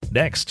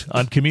Next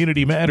on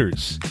Community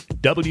Matters,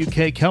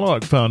 W.K.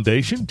 Kellogg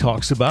Foundation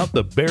talks about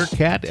the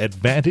Bearcat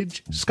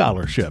Advantage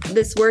Scholarship.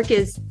 This work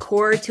is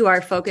core to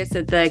our focus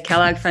at the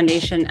Kellogg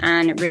Foundation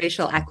on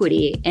racial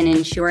equity and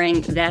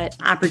ensuring that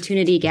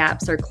opportunity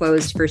gaps are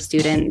closed for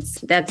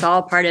students. That's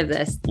all part of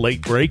this.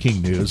 Late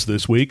breaking news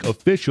this week,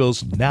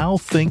 officials now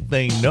think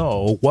they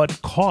know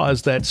what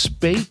caused that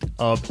spate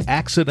of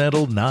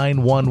accidental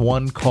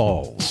 911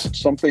 calls.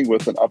 Something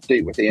with an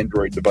update with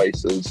Android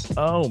devices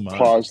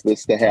caused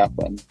this to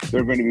happen.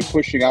 They're going to be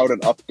pushing out an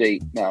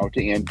update now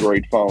to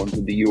Android phones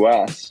in the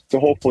U.S. to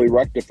hopefully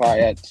rectify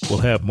it. We'll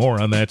have more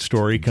on that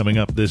story coming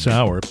up this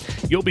hour.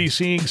 You'll be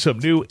seeing some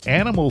new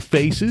animal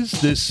faces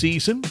this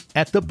season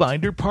at the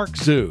Binder Park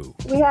Zoo.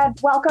 We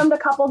have welcomed a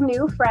couple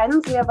new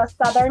friends. We have a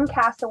southern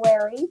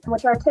cassowary,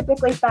 which are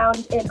typically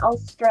found in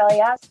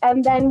Australia.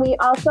 And then we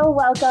also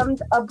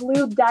welcomed a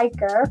blue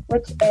duiker,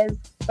 which is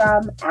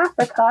from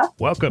Africa.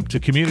 Welcome to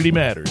Community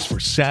Matters for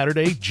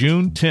Saturday,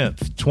 June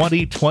 10th,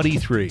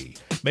 2023.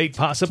 Made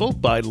possible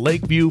by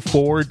Lakeview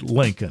Ford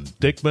Lincoln,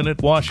 Dickman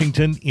at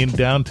Washington in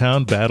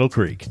downtown Battle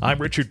Creek. I'm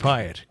Richard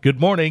Pyatt. Good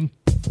morning.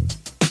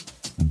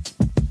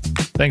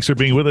 Thanks for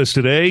being with us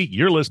today.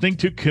 You're listening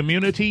to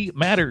Community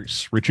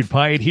Matters. Richard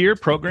Pyatt here,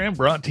 program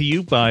brought to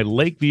you by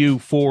Lakeview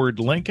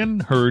Ford Lincoln,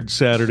 heard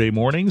Saturday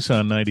mornings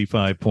on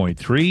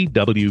 95.3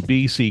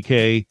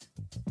 WBCK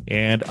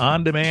and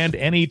on demand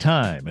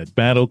anytime at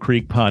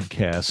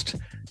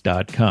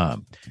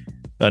battlecreekpodcast.com.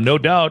 No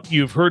doubt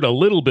you've heard a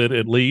little bit,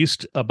 at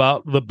least,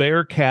 about the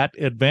Bearcat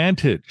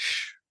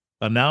Advantage,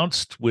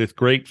 announced with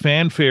great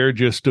fanfare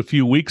just a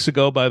few weeks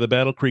ago by the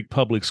Battle Creek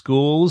Public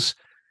Schools,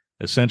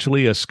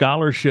 essentially a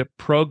scholarship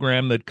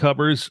program that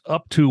covers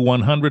up to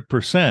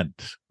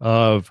 100%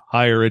 of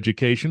higher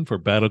education for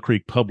Battle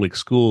Creek Public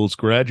Schools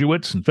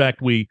graduates. In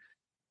fact, we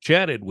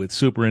chatted with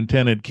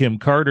Superintendent Kim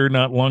Carter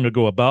not long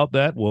ago about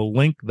that. We'll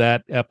link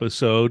that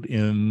episode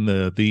in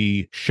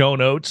the show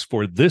notes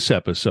for this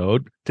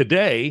episode.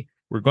 Today,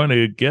 we're going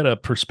to get a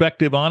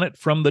perspective on it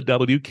from the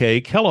W.K.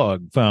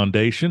 Kellogg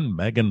Foundation.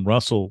 Megan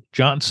Russell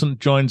Johnson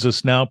joins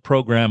us now,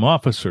 Program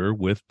Officer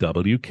with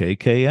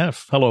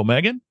WKKF. Hello,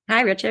 Megan.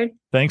 Hi, Richard.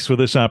 Thanks for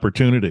this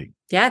opportunity.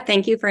 Yeah,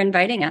 thank you for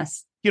inviting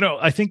us. You know,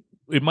 I think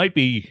it might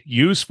be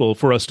useful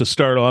for us to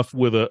start off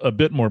with a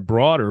bit more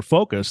broader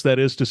focus. That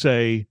is to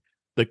say,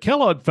 the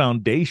Kellogg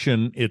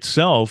Foundation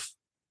itself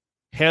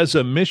has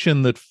a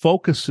mission that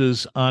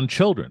focuses on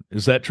children.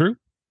 Is that true?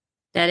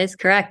 That is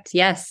correct.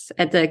 Yes.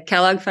 At the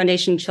Kellogg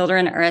Foundation,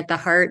 children are at the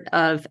heart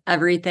of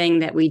everything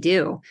that we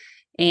do.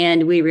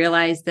 And we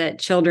realize that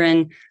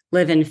children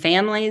live in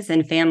families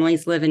and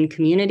families live in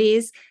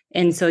communities.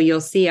 And so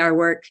you'll see our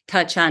work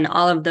touch on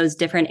all of those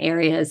different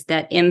areas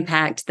that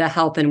impact the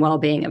health and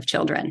well-being of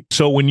children.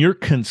 So when you're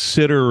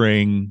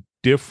considering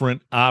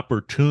different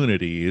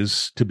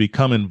opportunities to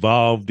become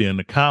involved in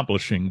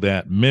accomplishing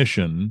that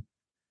mission,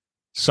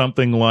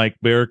 something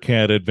like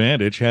Bearcat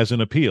Advantage has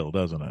an appeal,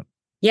 doesn't it?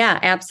 Yeah,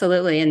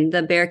 absolutely. And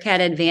the Bearcat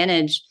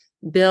Advantage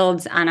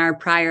builds on our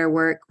prior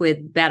work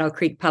with Battle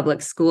Creek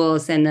Public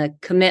Schools and the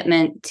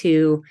commitment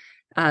to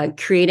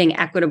creating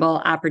equitable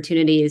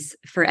opportunities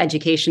for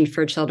education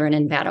for children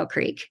in Battle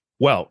Creek.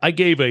 Well, I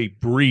gave a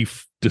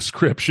brief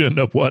description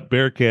of what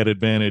Bearcat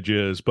Advantage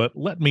is, but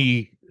let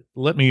me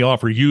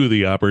offer you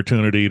the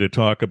opportunity to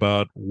talk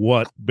about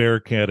what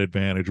Bearcat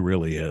Advantage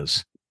really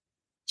is.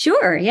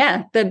 Sure.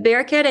 Yeah. The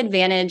Bearcat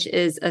Advantage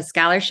is a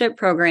scholarship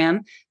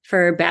program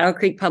for Battle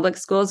Creek Public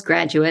Schools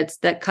graduates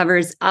that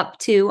covers up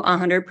to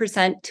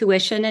 100%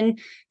 tuition and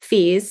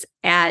fees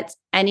at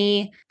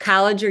any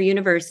college or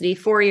university,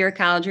 four-year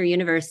college or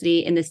university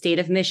in the state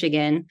of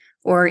Michigan,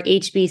 or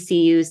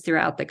HBCUs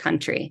throughout the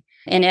country.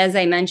 And as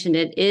I mentioned,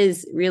 it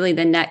is really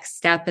the next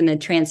step in the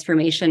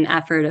transformation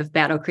effort of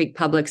Battle Creek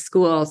Public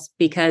Schools,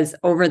 because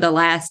over the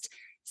last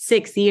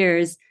 6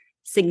 years,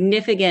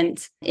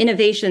 significant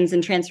innovations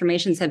and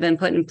transformations have been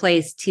put in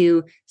place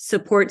to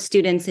support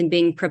students in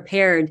being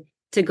prepared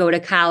to go to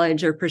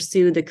college or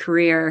pursue the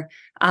career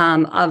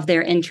of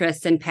their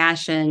interest and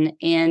passion.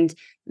 And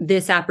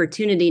this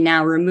opportunity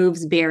now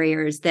removes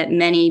barriers that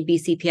many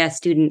BCPS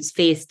students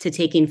face to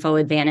taking full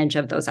advantage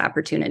of those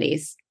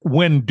opportunities.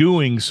 When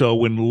doing so,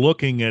 when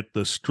looking at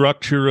the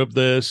structure of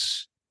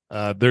this,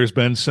 there's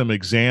been some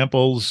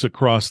examples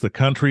across the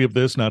country of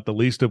this, not the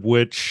least of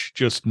which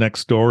just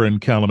next door in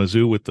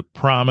Kalamazoo with the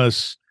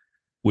Promise,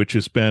 which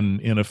has been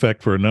in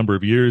effect for a number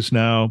of years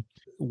now.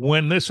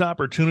 When this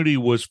opportunity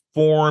was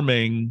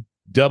forming,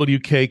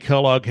 W.K.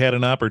 Kellogg had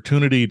an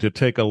opportunity to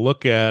take a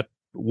look at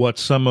what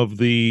some of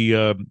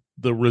the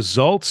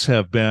results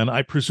have been.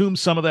 I presume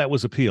some of that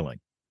was appealing.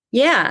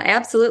 Yeah,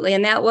 absolutely.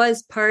 And that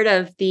was part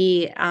of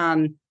the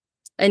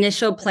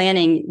initial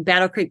planning.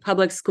 Battle Creek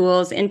Public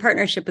Schools, in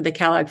partnership with the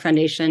Kellogg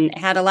Foundation,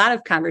 had a lot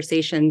of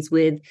conversations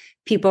with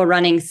people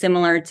running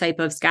similar type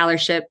of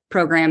scholarship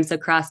programs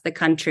across the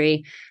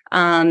country.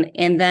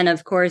 And then,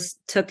 of course,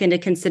 took into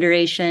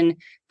consideration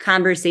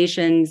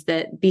conversations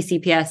that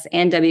BCPS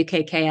and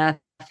WKKF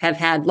have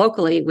had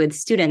locally with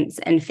students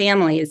and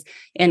families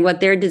and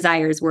what their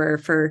desires were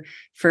for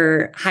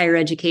higher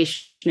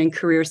education and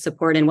career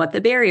support and what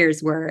the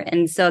barriers were.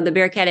 And so the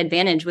Bearcat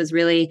Advantage was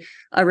really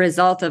a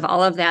result of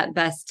all of that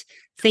best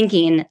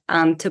thinking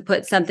to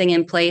put something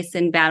in place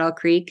in Battle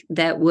Creek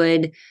that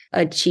would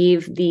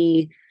achieve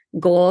the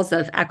goals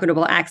of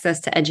equitable access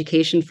to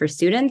education for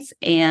students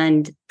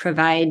and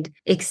provide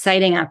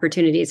exciting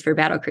opportunities for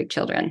Battle Creek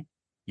children.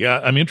 Yeah,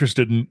 I'm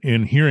interested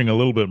in hearing a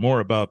little bit more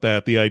about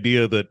that. The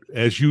idea that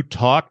as you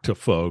talk to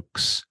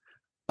folks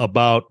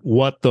about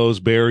what those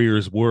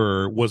barriers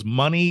were, was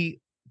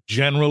money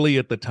generally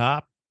at the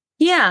top?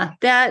 Yeah,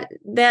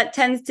 that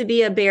tends to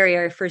be a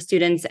barrier for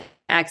students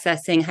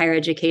accessing higher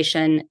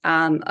education,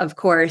 of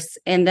course.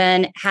 And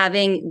then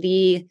having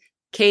the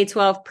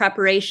K-12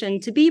 preparation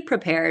to be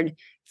prepared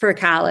for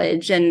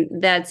college. And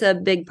that's a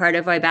big part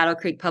of why Battle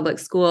Creek Public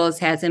Schools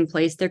has in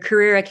place their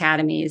career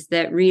academies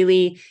that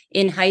really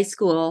in high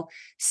school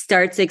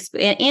starts,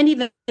 and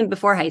even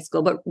before high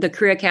school, but the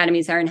career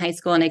academies are in high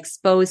school and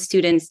expose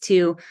students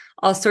to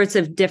all sorts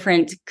of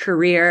different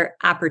career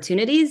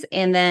opportunities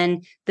and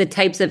then the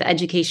types of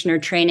education or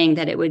training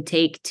that it would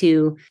take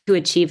to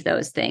achieve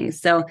those things.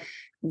 So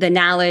the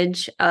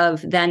knowledge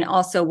of then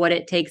also what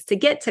it takes to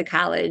get to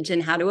college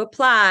and how to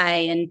apply.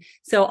 And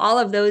so all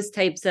of those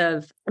types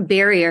of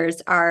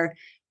barriers are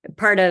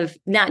part of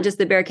not just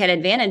the Bearcat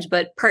Advantage,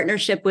 but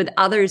partnership with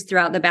others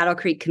throughout the Battle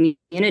Creek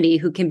community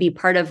who can be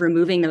part of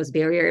removing those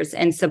barriers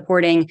and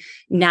supporting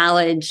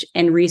knowledge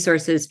and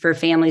resources for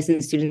families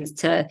and students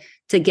to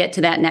get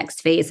to that next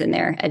phase in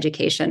their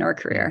education or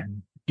career.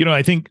 You know,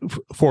 I think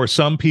for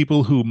some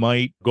people who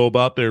might go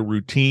about their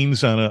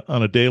routines on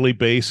a daily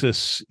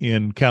basis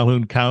in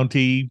Calhoun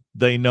County,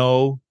 they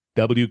know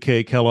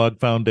W.K. Kellogg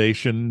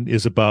Foundation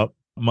is about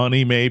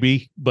money,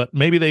 maybe, but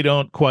maybe they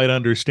don't quite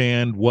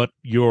understand what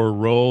your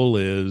role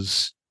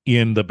is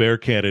in the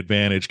Bearcat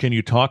Advantage. Can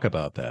you talk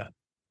about that?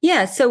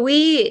 Yeah, so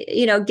we,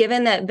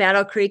 given that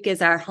Battle Creek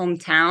is our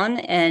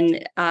hometown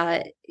and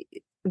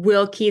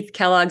Will Keith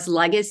Kellogg's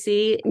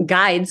legacy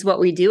guides what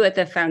we do at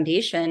the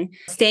foundation.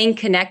 Staying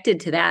connected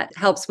to that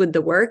helps with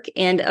the work.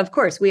 And of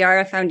course, we are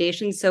a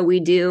foundation, so we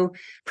do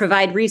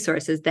provide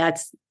resources.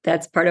 That's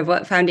part of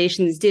what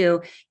foundations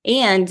do.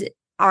 And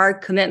our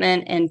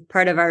commitment and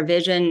part of our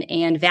vision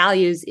and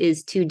values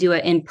is to do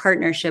it in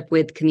partnership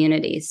with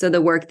communities. So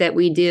the work that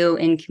we do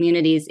in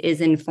communities is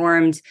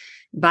informed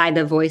by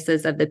the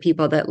voices of the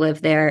people that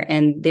live there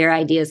and their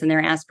ideas and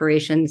their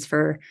aspirations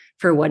for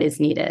what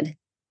is needed.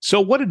 So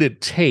what did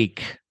it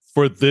take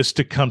for this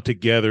to come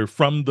together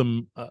from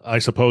the, I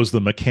suppose,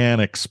 the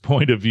mechanics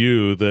point of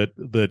view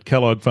that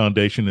Kellogg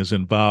Foundation is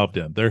involved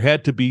in? There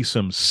had to be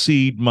some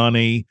seed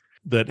money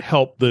that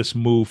helped this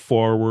move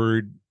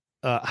forward.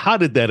 How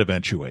did that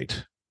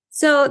eventuate?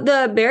 So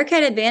the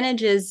Bearcat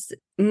Advantage is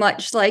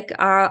much like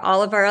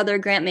all of our other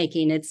grant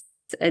making.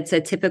 It's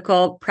a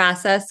typical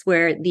process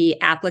where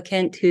the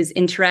applicant who's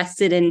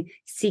interested in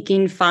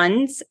seeking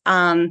funds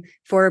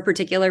for a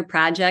particular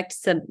project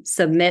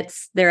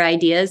submits their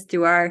ideas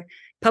through our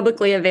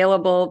publicly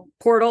available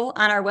portal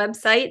on our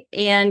website.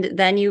 And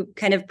then you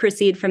kind of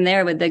proceed from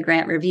there with the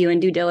grant review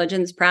and due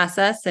diligence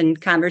process and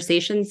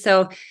conversations.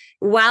 So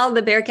while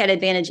the Bearcat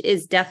Advantage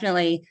is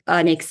definitely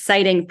an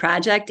exciting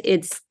project,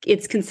 it's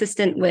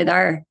consistent with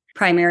our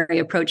primary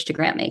approach to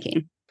grant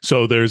making.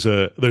 So there's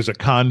a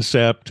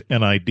concept,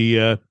 an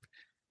idea,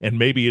 and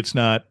maybe it's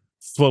not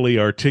fully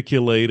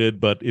articulated,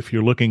 but if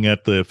you're looking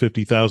at the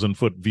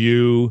 50,000-foot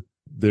view,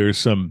 there's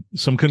some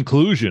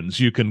conclusions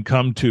you can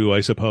come to,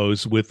 I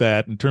suppose, with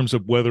that in terms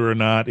of whether or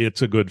not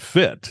it's a good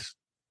fit. Is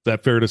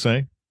that fair to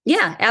say?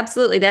 Yeah,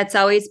 absolutely. That's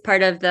always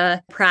part of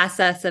the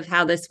process of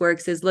how this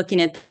works, is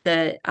looking at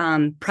the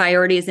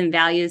priorities and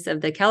values of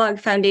the Kellogg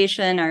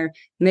Foundation, our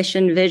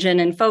mission, vision,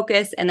 and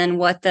focus, and then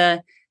what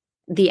the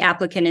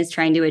applicant is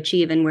trying to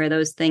achieve and where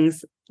those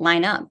things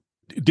line up.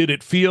 Did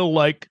it feel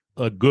like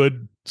a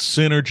good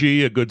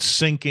synergy, a good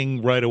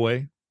syncing right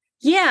away?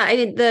 Yeah, I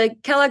mean, the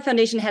Kellogg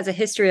Foundation has a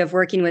history of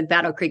working with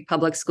Battle Creek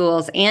Public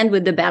Schools and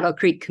with the Battle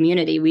Creek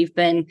community. We've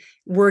been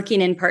working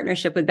in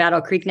partnership with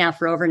Battle Creek now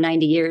for over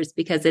 90 years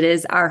because it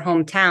is our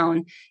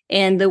hometown.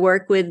 And the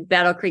work with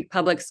Battle Creek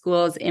Public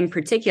Schools in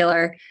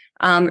particular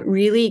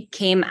really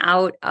came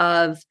out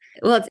of,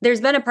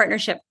 there's been a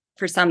partnership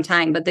for some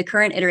time, but the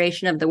current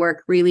iteration of the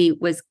work really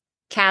was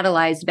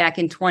catalyzed back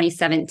in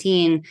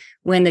 2017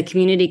 when the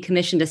community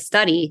commissioned a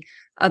study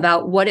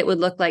about what it would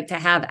look like to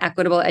have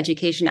equitable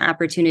education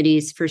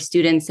opportunities for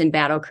students in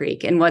Battle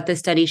Creek. And what the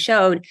study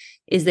showed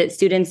is that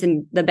students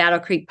in the Battle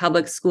Creek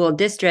Public School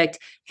District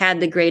had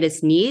the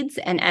greatest needs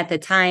and at the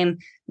time,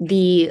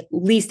 the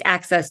least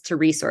access to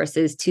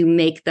resources to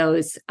make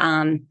those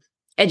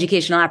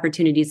educational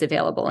opportunities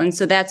available. And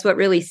so that's what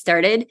really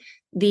started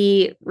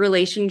the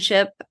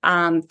relationship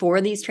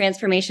for these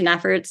transformation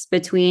efforts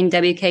between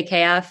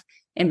WKKF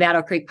and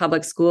Battle Creek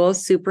Public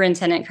Schools.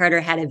 Superintendent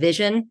Carter had a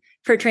vision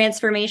for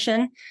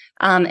transformation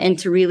and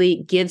to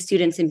really give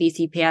students in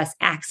BCPS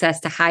access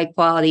to high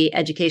quality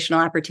educational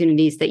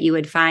opportunities that you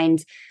would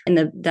find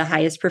in the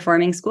highest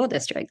performing school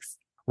districts.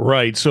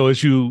 Right. So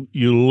as you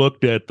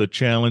looked at the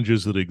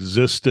challenges that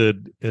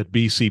existed at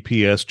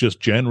BCPS, just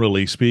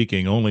generally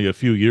speaking, only a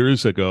few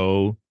years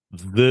ago,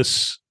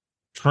 this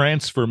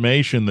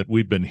transformation that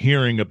we've been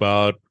hearing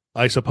about,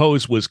 I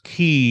suppose, was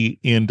key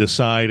in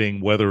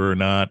deciding whether or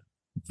not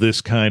this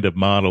kind of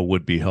model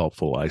would be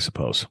helpful, I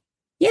suppose.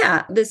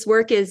 Yeah, this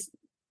work is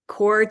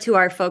core to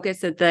our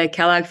focus at the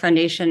Kellogg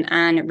Foundation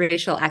on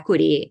racial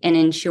equity and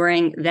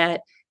ensuring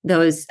that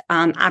those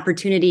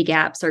opportunity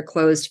gaps are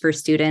closed for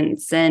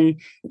students. And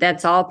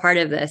that's all part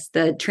of this.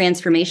 The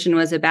transformation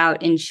was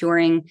about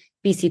ensuring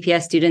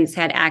BCPS students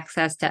had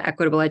access to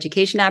equitable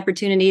education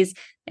opportunities.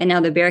 And now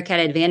the Bearcat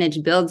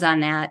Advantage builds on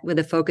that with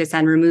a focus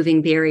on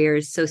removing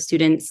barriers so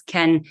students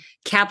can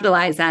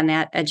capitalize on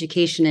that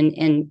education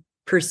and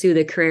pursue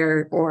the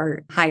career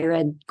or higher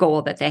ed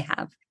goal that they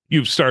have.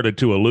 You've started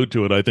to allude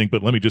to it, I think,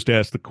 but let me just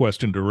ask the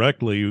question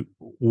directly.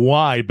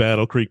 Why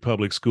Battle Creek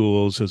Public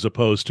Schools as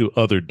opposed to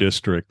other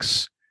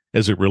districts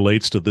as it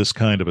relates to this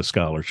kind of a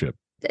scholarship?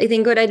 I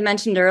think what I'd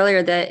mentioned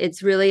earlier, that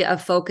it's really a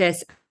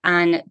focus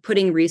on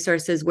putting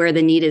resources where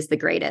the need is the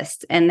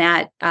greatest. And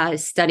that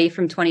study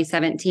from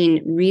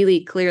 2017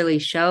 really clearly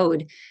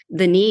showed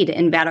the need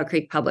in Battle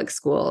Creek Public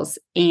Schools.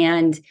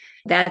 And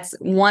that's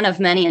one of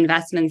many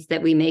investments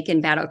that we make in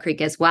Battle Creek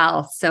as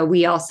well. So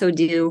we also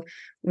do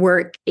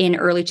work in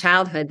early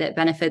childhood that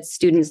benefits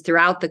students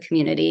throughout the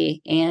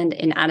community and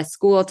in out of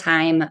school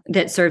time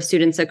that serves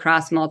students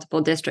across multiple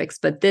districts.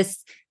 But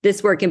this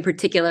work in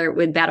particular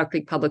with Battle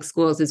Creek Public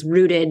Schools is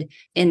rooted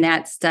in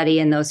that study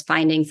and those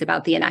findings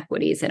about the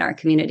inequities in our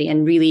community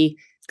and really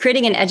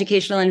creating an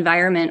educational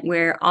environment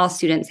where all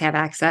students have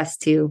access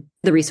to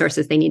the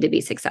resources they need to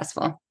be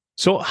successful.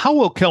 So how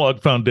will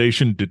Kellogg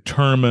Foundation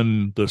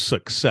determine the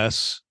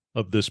success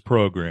of this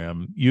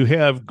program? You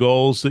have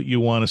goals that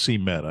you want to see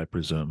met, I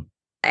presume.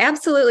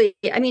 Absolutely.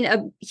 I mean,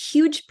 a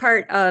huge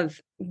part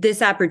of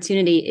this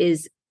opportunity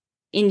is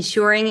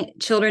ensuring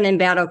children in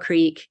Battle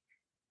Creek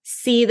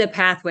see the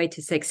pathway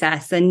to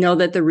success and know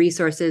that the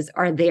resources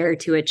are there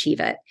to achieve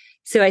it.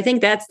 So I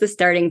think that's the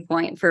starting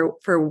point for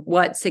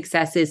what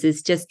success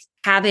is just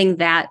having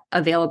that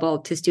available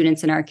to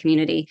students in our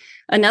community.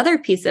 Another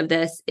piece of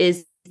this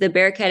is the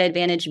Bearcat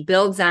Advantage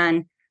builds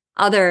on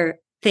other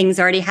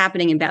things already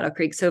happening in Battle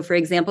Creek. So for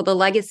example, the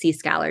Legacy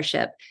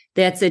Scholarship,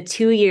 that's a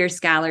 2-year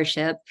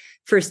scholarship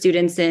for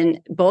students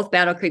in both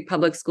Battle Creek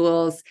Public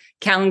Schools,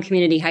 Calhoun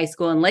Community High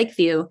School, and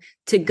Lakeview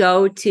to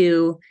go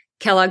to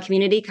Kellogg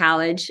Community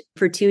College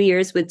for 2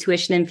 years with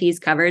tuition and fees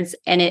covered.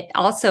 And it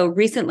also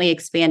recently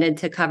expanded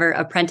to cover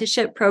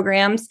apprenticeship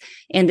programs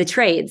and the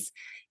trades.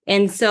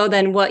 And so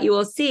then what you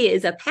will see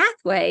is a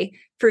pathway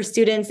for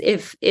students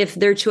if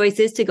their choice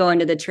is to go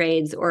into the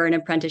trades or an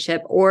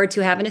apprenticeship or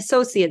to have an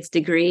associate's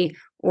degree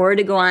or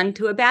to go on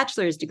to a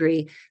bachelor's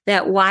degree.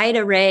 That wide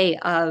array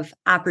of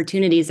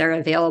opportunities are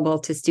available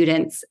to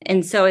students.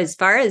 And so as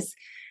far as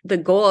the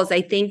goals,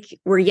 I think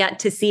we're yet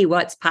to see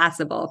what's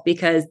possible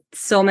because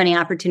so many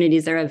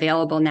opportunities are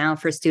available now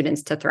for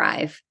students to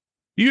thrive.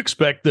 Do you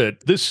expect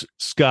that this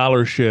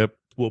scholarship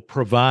will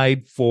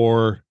provide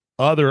for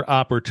other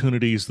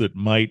opportunities that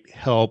might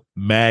help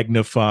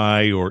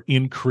magnify or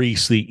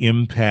increase the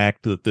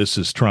impact that this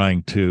is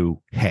trying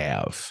to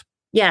have?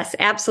 Yes,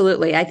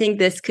 absolutely. I think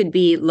this could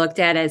be looked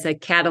at as a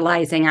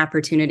catalyzing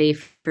opportunity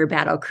for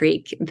Battle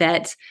Creek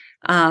that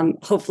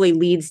hopefully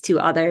leads to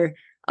other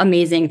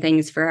amazing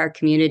things for our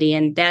community.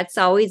 And that's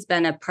always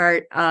been a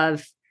part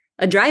of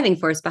a driving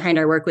force behind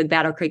our work with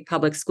Battle Creek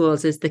Public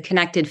Schools is the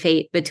connected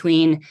fate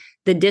between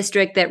the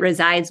district that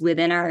resides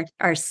within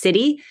our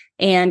city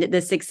and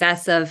the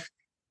success of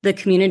the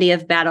community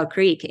of Battle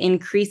Creek.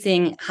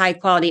 Increasing high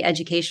quality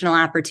educational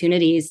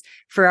opportunities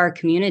for our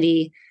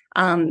community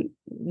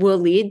will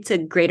lead to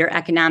greater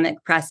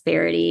economic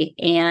prosperity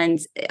and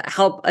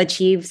help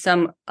achieve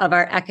some of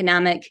our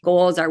economic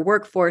goals, our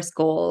workforce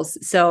goals.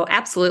 So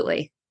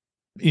absolutely.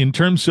 In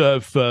terms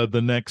of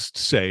the next,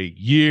 say,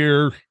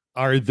 year,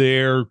 are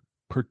there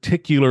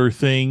particular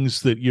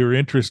things that you're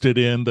interested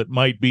in that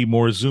might be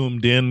more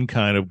zoomed in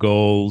kind of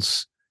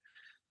goals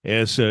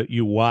as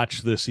you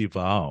watch this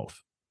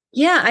evolve?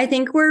 Yeah, I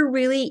think we're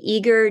really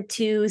eager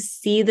to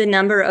see the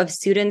number of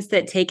students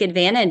that take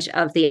advantage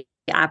of the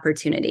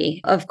opportunity.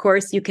 Of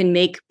course, you can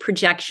make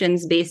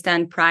projections based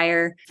on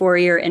prior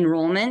four-year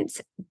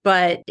enrollment,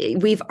 but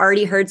we've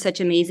already heard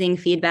such amazing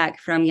feedback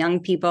from young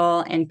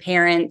people and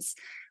parents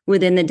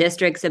within the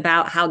districts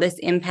about how this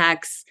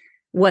impacts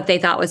what they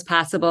thought was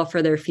possible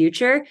for their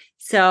future.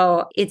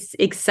 So it's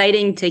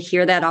exciting to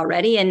hear that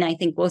already. And I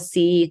think we'll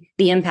see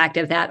the impact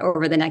of that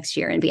over the next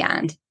year and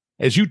beyond.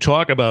 As you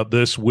talk about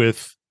this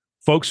with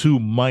folks who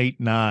might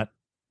not,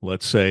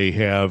 let's say,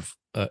 have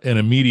an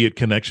immediate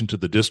connection to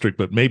the district,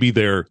 but maybe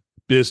they're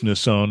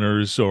business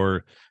owners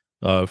or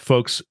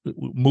folks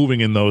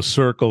moving in those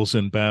circles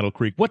in Battle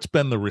Creek, what's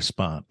been the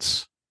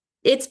response?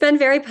 It's been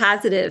very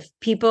positive.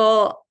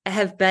 People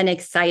have been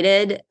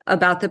excited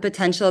about the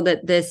potential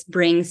that this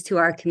brings to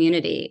our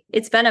community.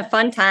 It's been a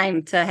fun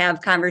time to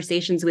have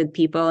conversations with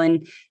people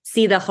and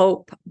see the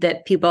hope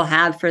that people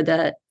have for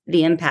the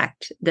the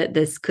impact that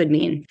this could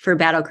mean for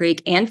Battle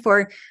Creek and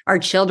for our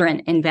children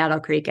in Battle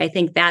Creek. I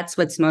think that's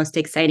what's most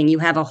exciting. You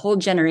have a whole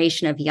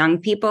generation of young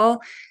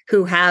people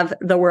who have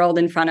the world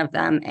in front of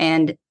them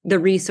and the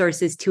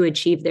resources to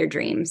achieve their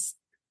dreams.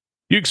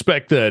 You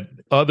expect that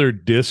other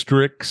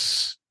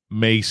districts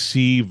may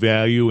see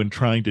value in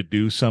trying to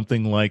do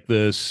something like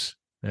this?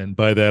 And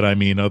by that, I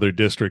mean other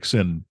districts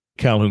in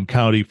Calhoun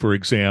County, for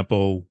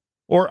example.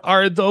 Or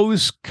are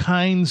those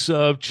kinds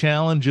of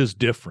challenges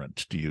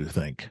different, do you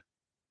think?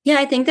 Yeah,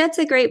 I think that's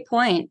a great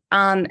point.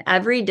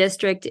 Every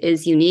district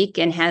is unique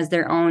and has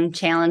their own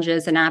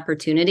challenges and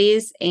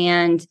opportunities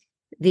and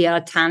the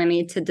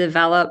autonomy to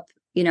develop,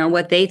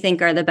 what they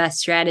think are the best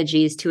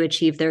strategies to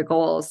achieve their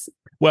goals.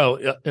 Well,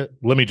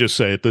 let me just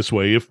say it this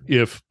way.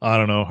 If I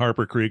don't know,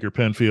 Harper Creek or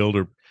Penfield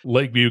or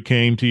Lakeview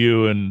came to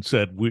you and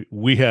said,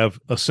 we have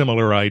a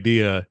similar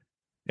idea,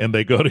 and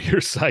they go to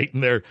your site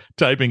and they're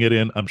typing it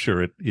in, I'm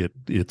sure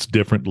it's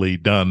differently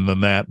done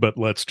than that. But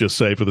let's just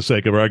say, for the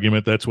sake of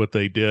argument, that's what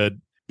they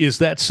did. Is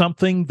that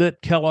something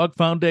that Kellogg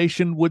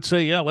Foundation would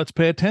say, yeah, let's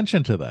pay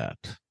attention to that?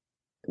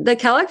 The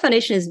Kellogg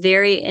Foundation is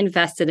very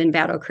invested in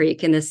Battle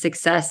Creek and the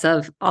success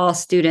of all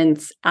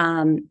students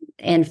and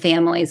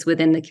families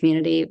within the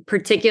community.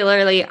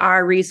 Particularly,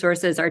 our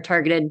resources are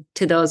targeted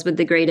to those with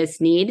the greatest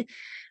need.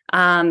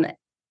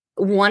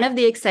 One of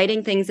the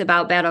exciting things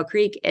about Battle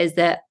Creek is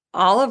that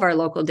all of our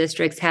local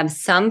districts have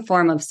some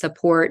form of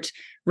support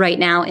right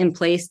now in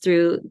place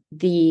through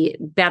the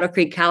Battle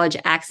Creek College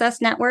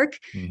Access Network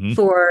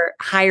for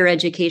higher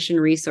education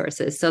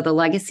resources. So the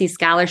Legacy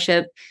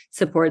Scholarship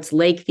supports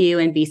Lakeview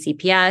and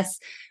BCPS.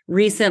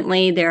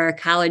 Recently, there are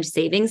college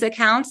savings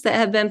accounts that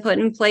have been put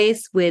in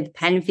place with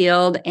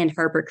Penfield and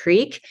Harper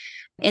Creek.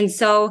 And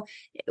so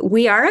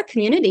we are a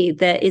community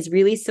that is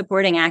really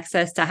supporting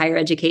access to higher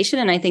education.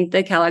 And I think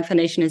the Kellogg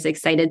Foundation is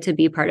excited to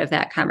be part of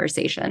that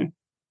conversation.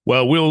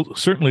 Well, we'll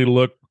certainly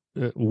look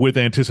with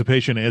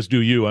anticipation, as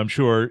do you, I'm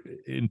sure,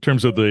 in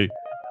terms of the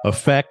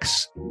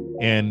effects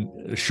and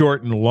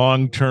short and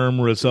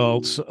long-term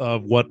results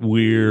of what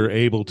we're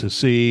able to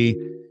see.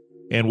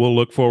 And we'll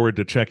look forward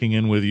to checking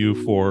in with you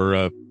for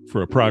a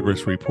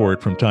progress report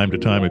from time to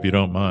time, if you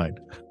don't mind.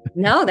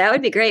 No, that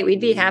would be great.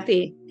 We'd be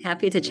happy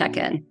to check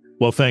in.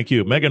 Well, thank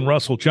you. Megan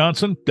Russell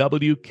Johnson,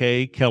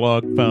 WK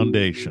Kellogg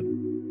Foundation.